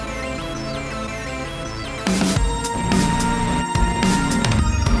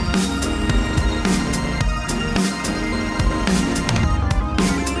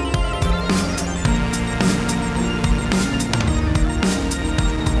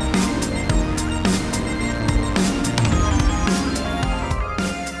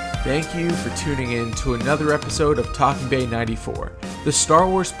Thank you for tuning in to another episode of Talking Bay 94, the Star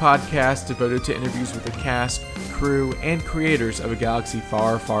Wars podcast devoted to interviews with the cast, crew, and creators of a galaxy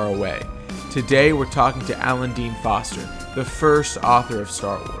far, far away. Today we're talking to Alan Dean Foster, the first author of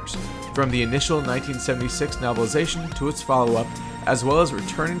Star Wars. From the initial 1976 novelization to its follow-up, as well as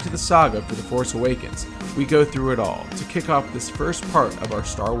returning to the saga for The Force Awakens, we go through it all to kick off this first part of our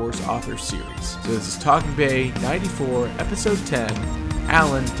Star Wars author series. So this is Talking Bay 94, Episode 10,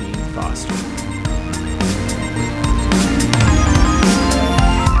 Alan Dean Foster.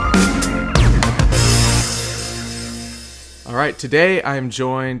 All right, today I am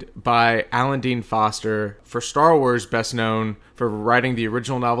joined by Alan Dean Foster, for Star Wars best known for writing the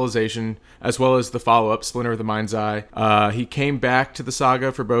original novelization, as well as the follow-up, Splinter of the Mind's Eye. He came back to the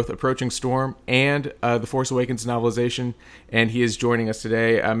saga for both Approaching Storm and The Force Awakens novelization, and he is joining us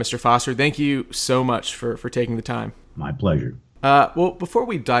today. Mr. Foster, thank you so much for taking the time. My pleasure. Well, before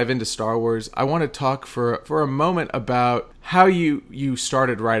we dive into Star Wars, I want to talk for a moment about how you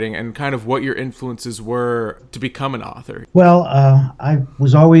started writing and kind of what your influences were to become an author. Well, I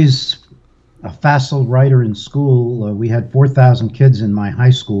was always a facile writer in school. We had 4,000 kids in my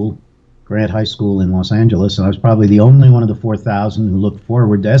high school, Grant High School in Los Angeles, and I was probably the only one of the 4,000 who looked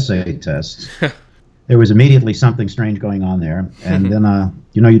forward to essay tests. There was immediately something strange going on there. And then,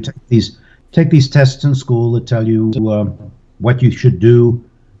 you take these tests in school that tell you what you should do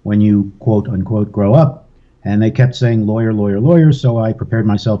when you, quote unquote, grow up. And they kept saying lawyer, lawyer, lawyer. So I prepared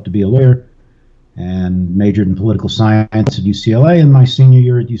myself to be a lawyer and majored in political science at UCLA. In my senior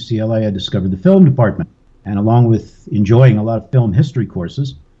year at UCLA, I discovered the film department. And along with enjoying a lot of film history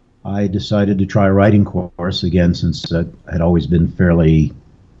courses, I decided to try a writing course again, since it had always been fairly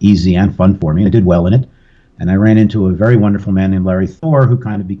easy and fun for me. I did well in it. And I ran into a very wonderful man named Larry Thor, who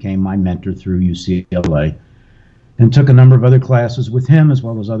kind of became my mentor through UCLA. And took a number of other classes with him, as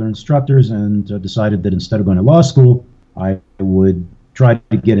well as other instructors, and decided that instead of going to law school, I would try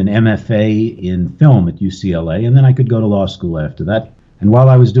to get an MFA in film at UCLA, and then I could go to law school after that. And while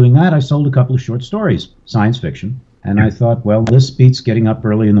I was doing that, I sold a couple of short stories, science fiction. And I thought, well, this beats getting up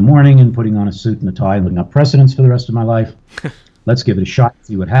early in the morning and putting on a suit and a tie and looking up precedents for the rest of my life. Let's give it a shot,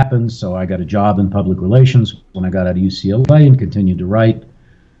 see what happens. So I got a job in public relations when I got out of UCLA and continued to write,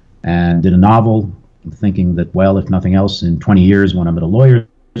 and did a novel, thinking that, well, if nothing else, in 20 years when I'm at a lawyer's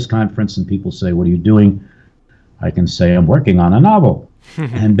conference and people say, what are you doing? I can say, I'm working on a novel.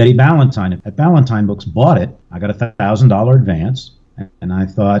 And Betty Ballantine at Ballantine Books bought it. I got a $1,000 advance. And I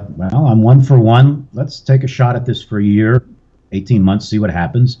thought, well, I'm one for one. Let's take a shot at this for a year, 18 months, see what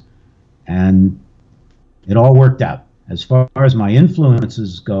happens. And it all worked out. As far as my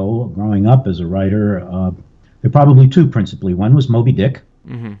influences go, growing up as a writer, there are probably two principally. One was Moby Dick,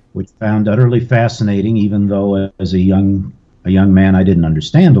 which I found utterly fascinating, even though as a young man I didn't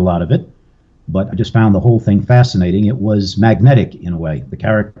understand a lot of it. But I just found the whole thing fascinating. It was magnetic in a way. The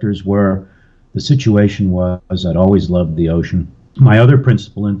characters were, the situation was, I'd always loved the ocean. My other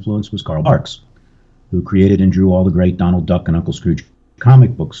principal influence was Carl Barks, who created and drew all the great Donald Duck and Uncle Scrooge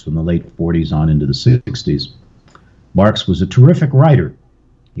comic books from the late 40s on into the 60s. Barks was a terrific writer.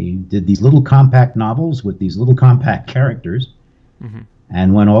 He did these little compact novels with these little compact characters,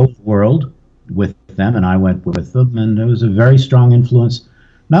 and went all over the world with them, and I went with them, and it was a very strong influence,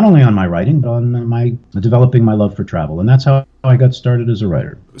 not only on my writing, but on my developing my love for travel, and that's how I got started as a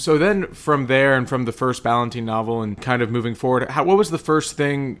writer. So then from there, and from the first Ballantine novel and kind of moving forward, what was the first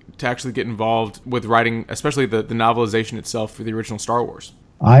thing to actually get involved with writing, especially the novelization itself for the original Star Wars?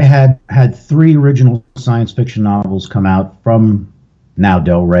 I had 3 original science fiction novels come out from now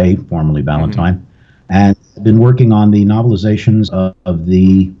Del Rey, formerly Ballantine, and I've been working on the novelizations of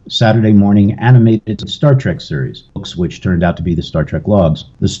the Saturday morning animated Star Trek series, books which turned out to be the Star Trek logs.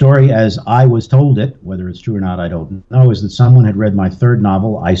 The story, as I was told it, whether it's true or not I don't know, is that someone had read my third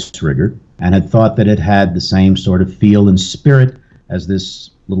novel, Ice Rigger, and had thought that it had the same sort of feel and spirit as this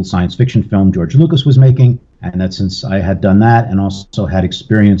little science fiction film George Lucas was making, and that since I had done that and also had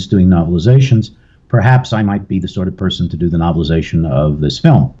experience doing novelizations, perhaps I might be the sort of person to do the novelization of this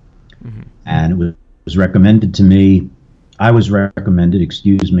film. And it was recommended to me, I was recommended,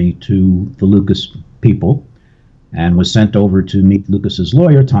 to the Lucas people, and was sent over to meet Lucas's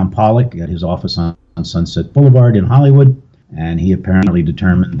lawyer, Tom Pollock, at his office on Sunset Boulevard in Hollywood. And he apparently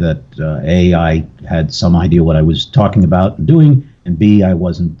determined that A, I had some idea what I was talking about and doing, and B, I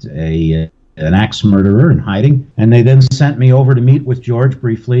wasn't a an axe murderer in hiding. And they then sent me over to meet with George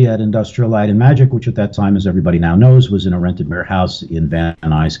briefly at Industrial Light and Magic, which at that time, as everybody now knows, was in a rented warehouse in Van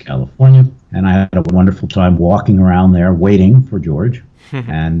Nuys, California. And I had a wonderful time walking around there waiting for George.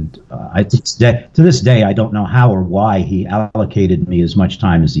 And to this day, I don't know how or why he allocated me as much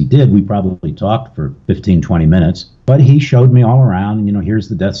time as he did. We probably talked for 15, 20 minutes. But he showed me all around, and, here's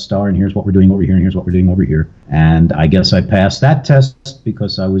the Death Star, and here's what we're doing over here, and here's what we're doing over here. And I guess I passed that test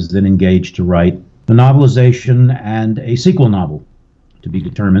because I was then engaged to write the novelization and a sequel novel to be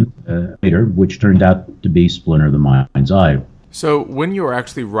determined later, which turned out to be Splinter of the Mind's Eye. So when you were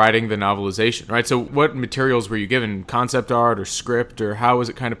actually writing the novelization, right? So what materials were you given? Concept art or script, or how was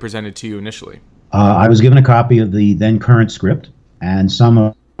it kind of presented to you initially? I was given a copy of the then current script and some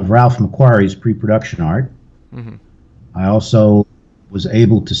of Ralph McQuarrie's pre-production art. Mm-hmm. I also was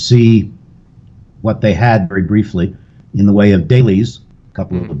able to see what they had very briefly in the way of dailies, a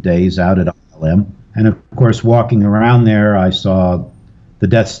couple of days out at ILM. And of course, walking around there, I saw the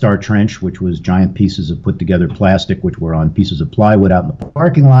Death Star trench, which was giant pieces of put together plastic, which were on pieces of plywood out in the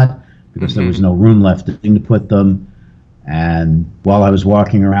parking lot because there was no room left to put them. And while I was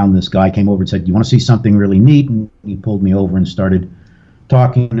walking around, this guy came over and said, "You want to see something really neat?" And he pulled me over and started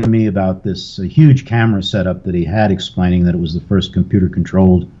talking to me about this huge camera setup that he had, explaining that it was the first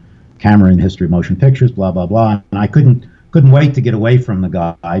computer-controlled camera in the history of motion pictures, blah, blah, blah. And I couldn't wait to get away from the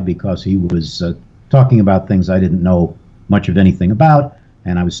guy because he was talking about things I didn't know much of anything about.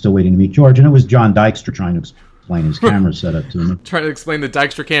 And I was still waiting to meet George. And it was John Dykstra trying to explain his camera setup to me. Trying to explain the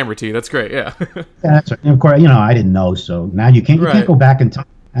Dykstra camera to you. That's great, yeah. Yeah, that's right. And of course, I didn't know. So now you can't go back in time.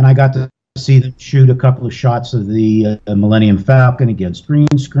 And I got to see them shoot a couple of shots of the Millennium Falcon against green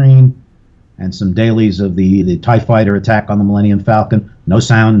screen and some dailies of the TIE Fighter attack on the Millennium Falcon. No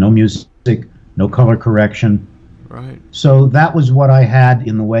sound, no music, no color correction. Right. So that was what I had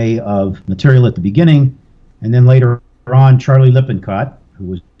in the way of material at the beginning. And then later on, Charlie Lippincott, who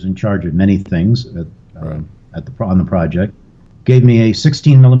was in charge of many things on the project, gave me a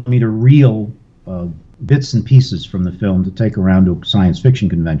 16-millimeter reel of bits and pieces from the film to take around to science fiction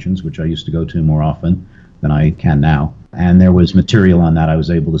conventions, which I used to go to more often than I can now. And there was material on that I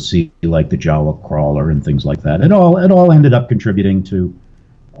was able to see, like the Jawa crawler and things like that. It all ended up contributing to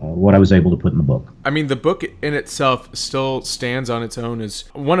what I was able to put in the book. I mean, the book in itself still stands on its own as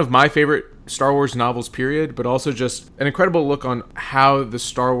one of my favorite Star Wars novels, period, but also just an incredible look on how the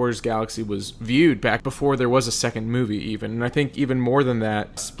Star Wars galaxy was viewed back before there was a second movie even. And I think even more than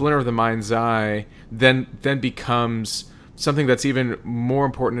that, Splinter of the Mind's Eye then becomes something that's even more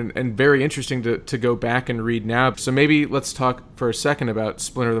important and very interesting to go back and read now. So maybe let's talk for a second about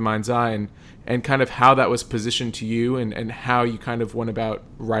Splinter of the Mind's Eye and kind of how that was positioned to you and how you kind of went about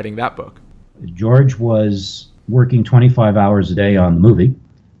writing that book. George was working 25 hours a day on the movie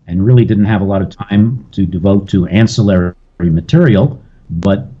and really didn't have a lot of time to devote to ancillary material,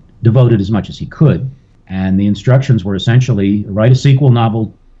 but devoted as much as he could. And the instructions were essentially write a sequel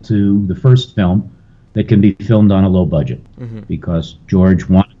novel to the first film that can be filmed on a low budget, because George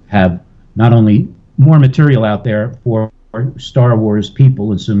wanted to have not only more material out there for Star Wars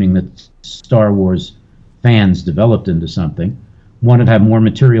people, assuming that Star Wars fans developed into something, wanted to have more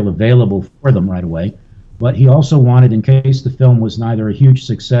material available for them right away, but he also wanted, in case the film was neither a huge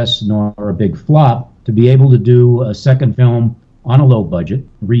success nor a big flop, to be able to do a second film on a low budget,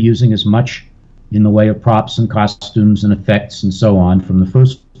 reusing as much in the way of props and costumes and effects and so on from the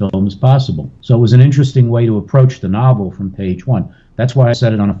first film as possible. So it was an interesting way to approach the novel from page one. That's why I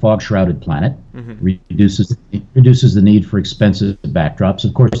set it on a fog-shrouded planet. Reduces the need for expensive backdrops.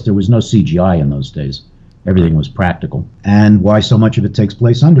 Of course, there was no CGI in those days. Everything was practical. And why so much of it takes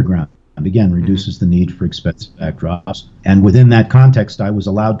place underground. And again, reduces the need for expensive backdrops. And within that context, I was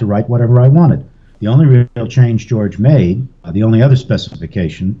allowed to write whatever I wanted. The only real change George made, the only other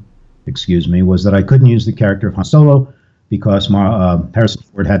specification, was that I couldn't use the character of Han Solo because Harrison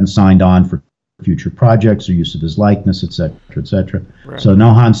Ford hadn't signed on for future projects or use of his likeness, etc., etc. Right. So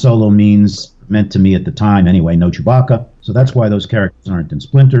no Han Solo meant to me at the time anyway, no Chewbacca. So that's why those characters aren't in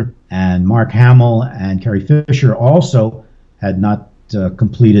Splinter. And Mark Hamill and Carrie Fisher also had not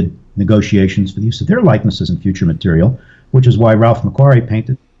completed negotiations for the use of their likenesses in future material, which is why Ralph McQuarrie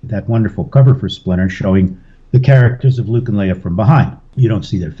painted that wonderful cover for Splinter showing the characters of Luke and Leia from behind. You don't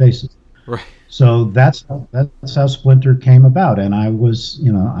see their faces. Right. So that's how Splinter came about, and I was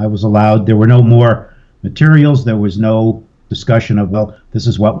allowed. There were no more materials. There was no discussion of, well, this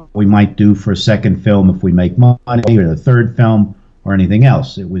is what we might do for a second film if we make money, or the third film, or anything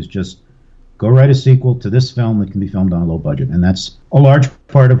else. It was just Go write a sequel to this film that can be filmed on a low budget. And that's a large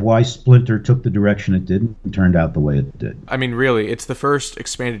part of why Splinter took the direction it did and turned out the way it did. I mean, really, it's the first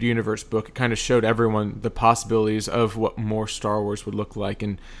expanded universe book. It kind of showed everyone the possibilities of what more Star Wars would look like.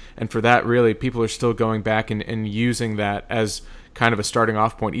 And for that, really, people are still going back and using that as kind of a starting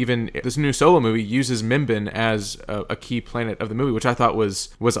off point. Even this new Solo movie uses Mimban as a key planet of the movie, which I thought was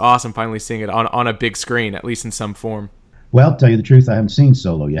awesome, finally seeing it on a big screen, at least in some form. Well, tell you the truth, I haven't seen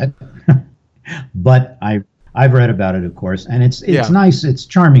Solo yet. But I've read about it, of course, and it's nice, it's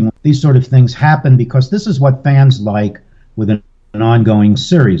charming. These sort of things happen because this is what fans like with an ongoing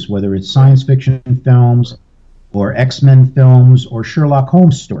series, whether it's science fiction films or X-Men films or Sherlock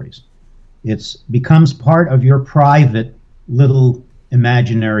Holmes stories. It becomes part of your private little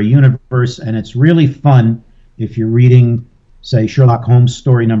imaginary universe, and it's really fun if you're reading, say, Sherlock Holmes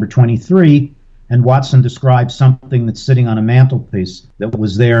story number 23, and Watson describes something that's sitting on a mantelpiece that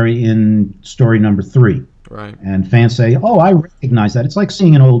was there in story number 3. Right. And fans say, oh, I recognize that. It's like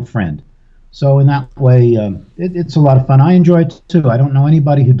seeing an old friend. So in that way, it's a lot of fun. I enjoy it too. I don't know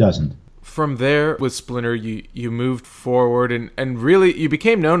anybody who doesn't. From there, with Splinter, you moved forward and really you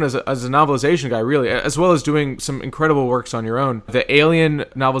became known as a novelization guy, really, as well as doing some incredible works on your own. The Alien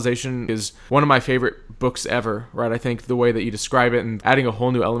novelization is one of my favorite books ever, right? I think the way that you describe it and adding a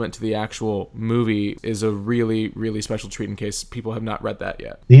whole new element to the actual movie is a really, really special treat in case people have not read that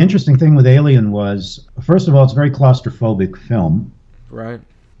yet. The interesting thing with Alien was, first of all, it's a very claustrophobic film. Right.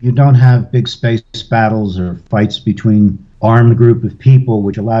 You don't have big space battles or fights between armed group of people,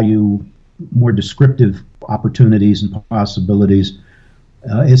 which allow you more descriptive opportunities and possibilities.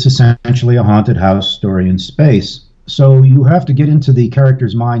 It's essentially a haunted house story in space. So you have to get into the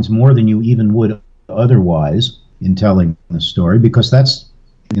characters' minds more than you even would otherwise in telling the story, because that's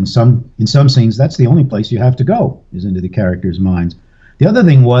in some scenes that's the only place you have to go, is into the characters' minds. The other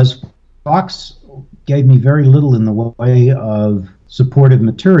thing was Fox gave me very little in the way of supportive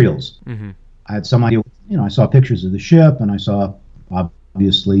materials. Mm-hmm. I had some idea, I saw pictures of the ship and I saw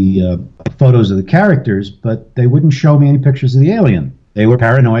obviously photos of the characters, but they wouldn't show me any pictures of the alien. They were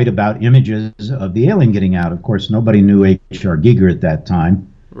paranoid about images of the alien getting out. Of course, nobody knew H.R. Giger at that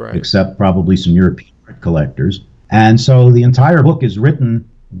time, right, except probably some European art collectors. And so the entire book is written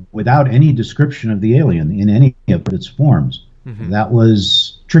without any description of the alien in any of its forms. Mm-hmm. That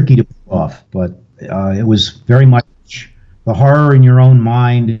was tricky to pull off, but it was very much the horror in your own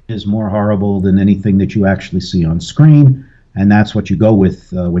mind is more horrible than anything that you actually see on screen. And that's what you go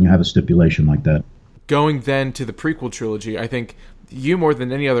with when you have a stipulation like that. Going then to the prequel trilogy, I think you more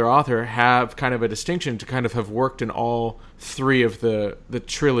than any other author have kind of a distinction to kind of have worked in all three of the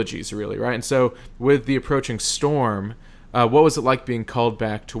trilogies, really, right? And so with the approaching storm, what was it like being called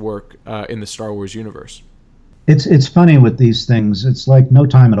back to work in the Star Wars universe? It's funny with these things. It's like no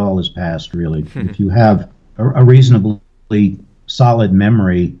time at all has passed, really. If you have a reasonably solid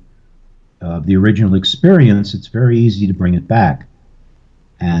memory of the original experience, it's very easy to bring it back.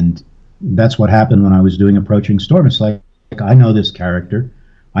 And that's what happened when I was doing Approaching Storm. It's like I know this character,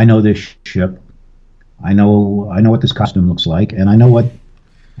 I know this ship, I know what this costume looks like, and I know what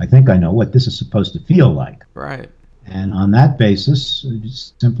this is supposed to feel like. Right. And on that basis, I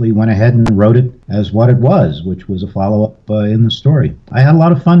just simply went ahead and wrote it as what it was, which was a follow-up in the story. I had a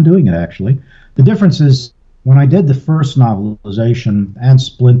lot of fun doing it, actually. The difference is, when I did the first novelization and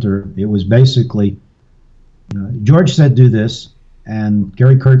Splinter, it was basically, George said do this, and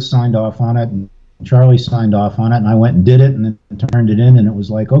Gary Kurtz signed off on it, and Charlie signed off on it, and I went and did it, and then turned it in, and it was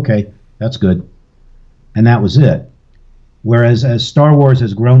like, okay, that's good. And that was it. Whereas as Star Wars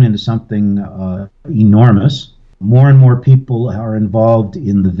has grown into something enormous, more and more people are involved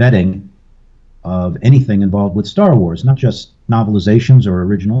in the vetting of anything involved with Star Wars, not just novelizations or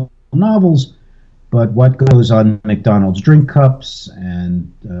original novels, but what goes on McDonald's drink cups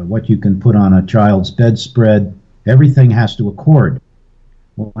and what you can put on a child's bedspread. Everything has to accord.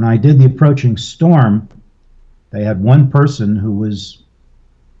 When I did the Approaching Storm, they had one person whose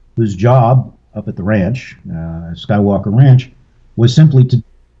job up at the ranch, Skywalker Ranch, was simply to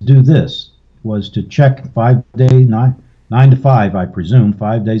do this, was to check 9 to 5, I presume,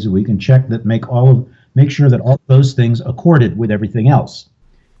 5 days a week, and check that make sure that all those things accorded with everything else.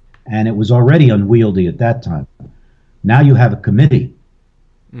 And it was already unwieldy at that time. Now you have a committee.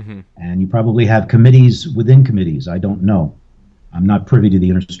 Mm-hmm. And you probably have committees within committees. I don't know. I'm not privy to the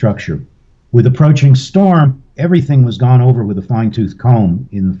inner structure. With Approaching Storm, everything was gone over with a fine-tooth comb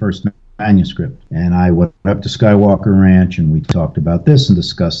in the first manuscript. And I went up to Skywalker Ranch, and we talked about this and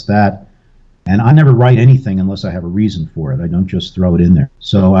discussed that. And I never write anything unless I have a reason for it. I don't just throw it in there.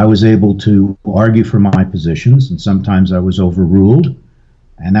 So I was able to argue for my positions, and sometimes I was overruled.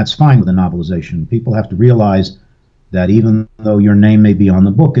 And that's fine with a novelization. People have to realize that even though your name may be on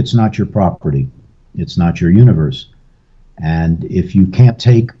the book, it's not your property. It's not your universe. And if you can't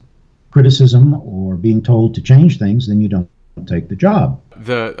take criticism or being told to change things, then you don't take the job.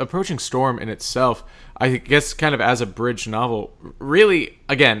 The Approaching Storm in itself, I guess kind of as a bridge novel, really,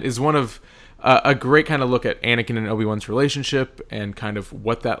 again, is one of a great kind of look at Anakin and Obi-Wan's relationship and kind of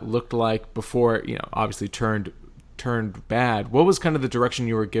what that looked like before, obviously turned bad. What was kind of the direction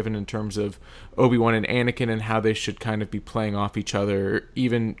you were given in terms of Obi-Wan and Anakin and how they should kind of be playing off each other,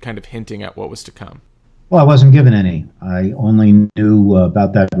 even kind of hinting at what was to come? Well, I wasn't given any. I only knew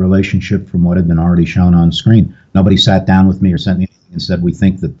about that relationship from what had been already shown on screen. Nobody sat down with me or sent me anything and said, we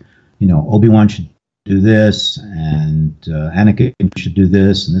think that, Obi-Wan should do this and Anakin should do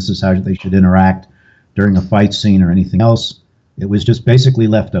this and this is how they should interact during a fight scene or anything else. It was just basically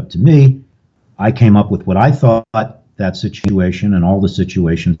left up to me. I came up with what I thought that situation and all the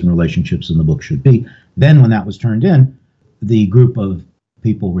situations and relationships in the book should be. Then when that was turned in, the group of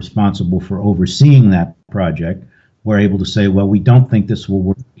people responsible for overseeing that project were able to say, well, we don't think this will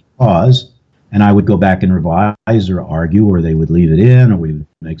work because, and I would go back and revise or argue, or they would leave it in, or we would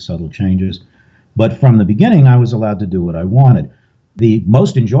make subtle changes. But from the beginning, I was allowed to do what I wanted. The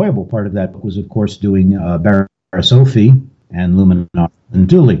most enjoyable part of that book was, of course, doing Barriss Offee and Luminara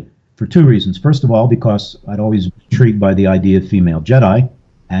Unduli, for two reasons. First of all, because I'd always been intrigued by the idea of female Jedi.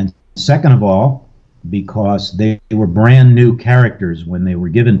 And second of all, because they were brand new characters when they were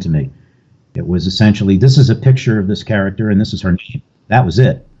given to me. It was essentially, this is a picture of this character and this is her name. That was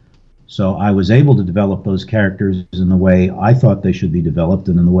it. So I was able to develop those characters in the way I thought they should be developed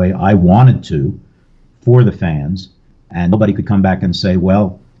and in the way I wanted to for the fans. And nobody could come back and say,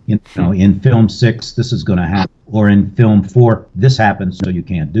 well, in film 6, this is going to happen. Or in film 4, this happens, so you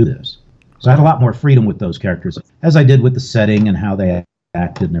can't do this. So I had a lot more freedom with those characters, as I did with the setting and how they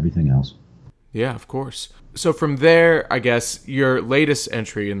acted and everything else. Yeah, of course. So from there, I guess your latest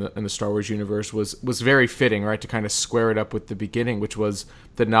entry in the Star Wars universe was very fitting, right, to kind of square it up with the beginning, which was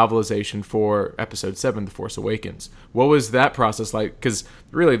the novelization for Episode 7, The Force Awakens. What was that process like? Because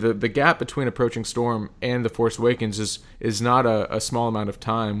really, the gap between Approaching Storm and The Force Awakens is not a small amount of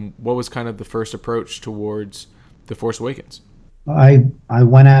time. What was kind of the first approach towards The Force Awakens? I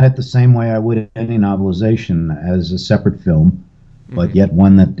went at it the same way I would any novelization, as a separate film, but yet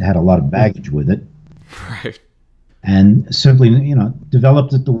one that had a lot of baggage with it. Right. And simply,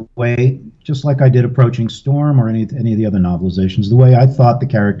 developed it the way, just like I did Approaching Storm or any of the other novelizations, the way I thought the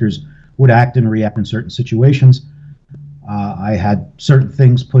characters would act and react in certain situations. I had certain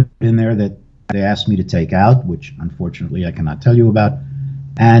things put in there that they asked me to take out, which unfortunately I cannot tell you about,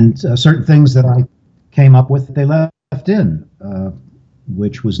 and certain things that I came up with that they left in,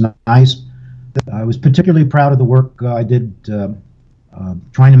 which was nice. I was particularly proud of the work I did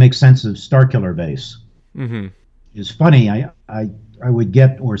trying to make sense of Starkiller Base. Mm-hmm. It's funny, I would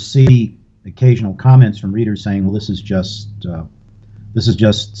get or see occasional comments from readers saying, well, this is just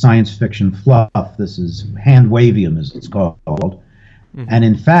science fiction fluff, this is hand-wavium, as it's called. Mm-hmm. And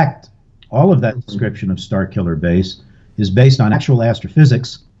in fact, all of that description of Starkiller Base is based on actual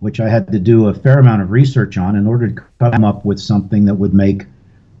astrophysics, which I had to do a fair amount of research on in order to come up with something that would make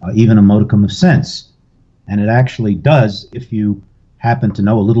even a modicum of sense. And it actually does if you happen to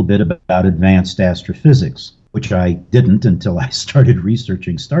know a little bit about advanced astrophysics, which I didn't until I started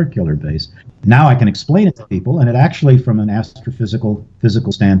researching Starkiller Base. Now I can explain it to people, and it actually, from an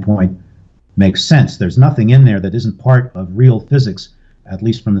physical standpoint, makes sense. There's nothing in there that isn't part of real physics, at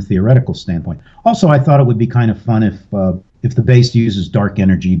least from the theoretical standpoint. Also, I thought it would be kind of fun if the base uses dark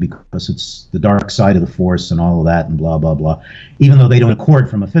energy because it's the dark side of the Force and all of that and blah, blah, blah. Even though they don't accord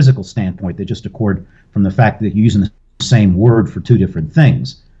from a physical standpoint, they just accord from the fact that you're using the same word for two different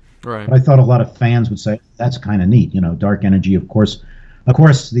things. Right. But I thought a lot of fans would say, that's kind of neat. Dark energy, of course,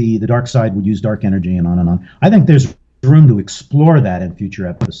 the dark side would use dark energy and on and on. I think there's room to explore that in future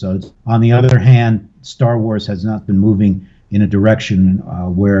episodes. On the other hand, Star Wars has not been moving in a direction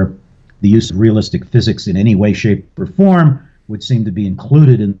where the use of realistic physics in any way, shape, or form would seem to be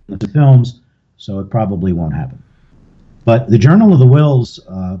included in the films, so it probably won't happen. But the Journal of the Whills,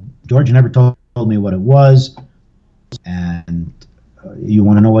 George never told me what it was, and you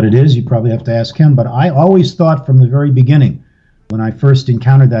want to know what it is, you probably have to ask him. But I always thought from the very beginning, when I first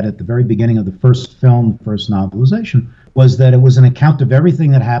encountered that at the very beginning of the first film, first novelization, was that it was an account of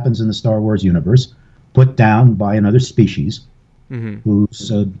everything that happens in the Star Wars universe, put down by another species,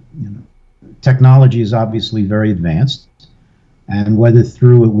 whose technology is obviously very advanced, and whether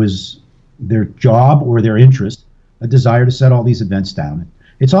through it was their job or their interest, a desire to set all these events down.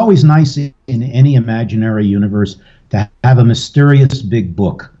 It's always nice in any imaginary universe to have a mysterious big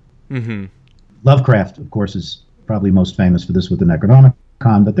book. Mm-hmm. Lovecraft, of course, is probably most famous for this with the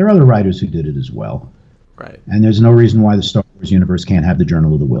Necronomicon, but there are other writers who did it as well. Right. And there's no reason why the Star Wars universe can't have the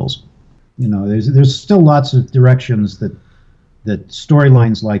Journal of the Whills. You know, there's still lots of directions that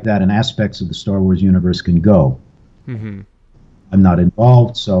storylines like that and aspects of the Star Wars universe can go. Mm-hmm. I'm not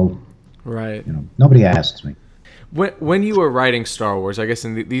involved, so right. You know, nobody asks me. When you were writing Star Wars, I guess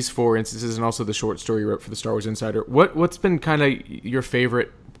in these 4 instances, and also the short story you wrote for the Star Wars Insider, what's been kind of your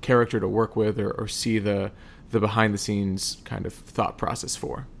favorite character to work with, or see the behind the scenes kind of thought process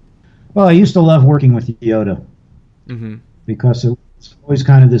for? Well, I used to love working with Yoda, mm-hmm. because it's always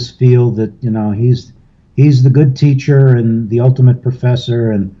kind of this feel that, you know, he's the good teacher and the ultimate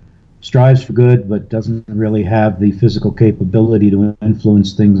professor and strives for good, but doesn't really have the physical capability to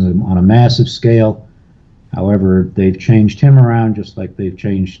influence things on a massive scale. However, they've changed him around just like they've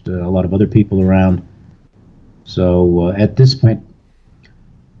changed a lot of other people around. So at this point,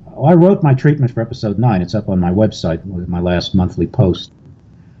 I wrote my treatment for episode 9. It's up on my website with my last monthly post,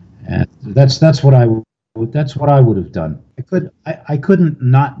 and that's what I would have done. I couldn't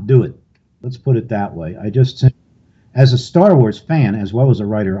not do it. Let's put it that way. I just, as a Star Wars fan as well as a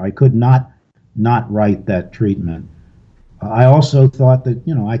writer, I could not write that treatment. I also thought that,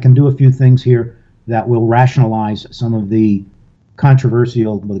 you know, I can do a few things here that will rationalize some of the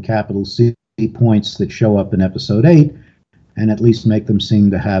controversial, with a capital C, points that show up in episode 8, and at least make them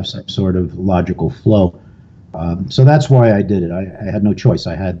seem to have some sort of logical flow. So that's why I did it. I had no choice.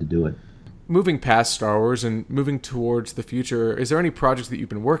 I had to do it. Moving past Star Wars and moving towards the future, is there any projects that you've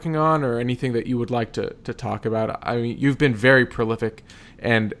been working on or anything that you would like to talk about? I mean, you've been very prolific,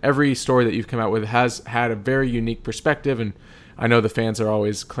 and every story that you've come out with has had a very unique perspective, and I know the fans are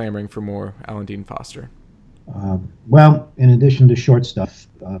always clamoring for more Alan Dean Foster. Well, in addition to short stuff,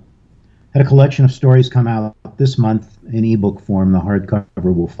 had a collection of stories come out this month in ebook form. The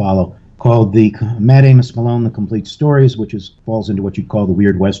hardcover will follow, called the Matt Amos Malone, The Complete Stories, which falls into what you'd call the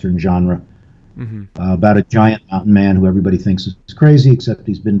weird Western genre. Mm-hmm. About a giant mountain man who everybody thinks is crazy, except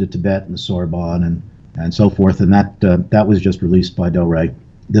he's been to Tibet and the Sorbonne and so forth. And that was just released by Del Rey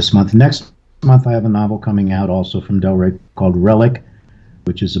this month. Next month, I have a novel coming out also from Del Rey called Relic,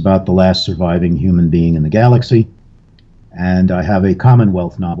 which is about the last surviving human being in the galaxy. And I have a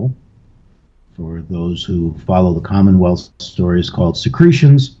Commonwealth novel for those who follow the Commonwealth stories called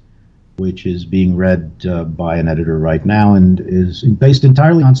Secretions, which is being read by an editor right now and is based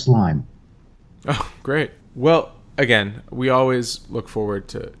entirely on slime. Oh, great. Well, again, we always look forward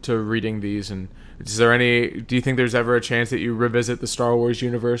to reading these. And do you think there's ever a chance that you revisit the Star Wars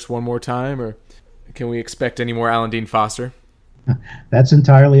universe one more time, or can we expect any more Alan Dean Foster? That's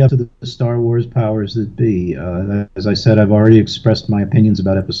entirely up to the Star Wars powers that be. As I said, I've already expressed my opinions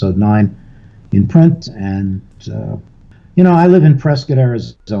about Episode 9 in print, and you know, I live in Prescott,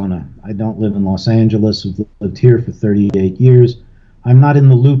 Arizona. I don't live in Los Angeles. I've lived here for 38 years. I'm not in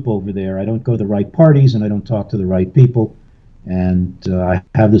the loop over there. I don't go to the right parties, and I don't talk to the right people. And I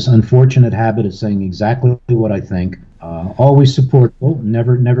have this unfortunate habit of saying exactly what I think. Always supportful,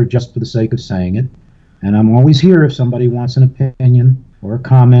 never just for the sake of saying it. And I'm always here if somebody wants an opinion or a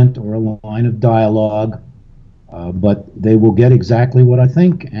comment or a line of dialogue. But they will get exactly what I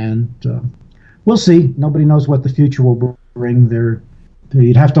think, and we'll see. Nobody knows what the future will bring.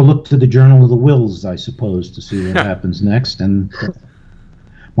 You'd have to look to the Journal of the Whills, I suppose, to see what happens next. And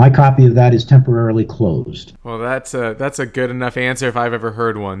my copy of that is temporarily closed. Well, that's a good enough answer if I've ever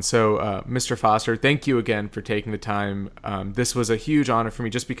heard one. So, Mr. Foster, thank you again for taking the time. This was a huge honor for me,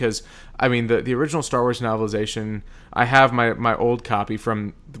 just because, I mean, the original Star Wars novelization, I have my old copy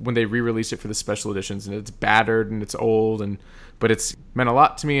from when they re-released it for the special editions, and it's battered and it's old, but it's meant a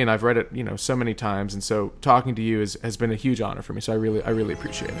lot to me, and I've read it, you know, so many times. And so talking to you has been a huge honor for me. So I really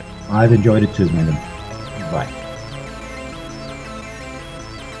appreciate it. I've enjoyed it too, Nathan. Bye.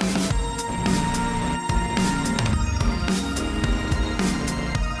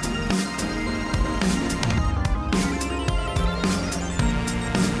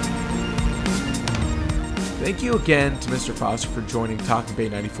 Thank you again to Mr. Foster for joining Talking Bay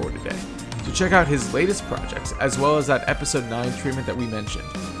 94 today. To check out his latest projects, as well as that episode 9 treatment that we mentioned,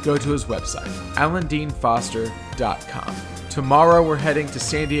 go to his website, alandeanfoster.com. Tomorrow we're heading to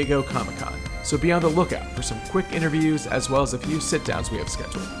San Diego Comic-Con, so be on the lookout for some quick interviews as well as a few sit-downs we have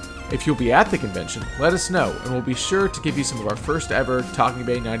scheduled. If you'll be at the convention, let us know, and we'll be sure to give you some of our first ever Talking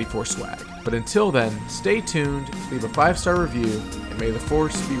Bay 94 swag. But until then, stay tuned, leave a 5-star review, and may the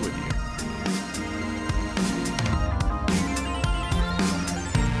Force be with you.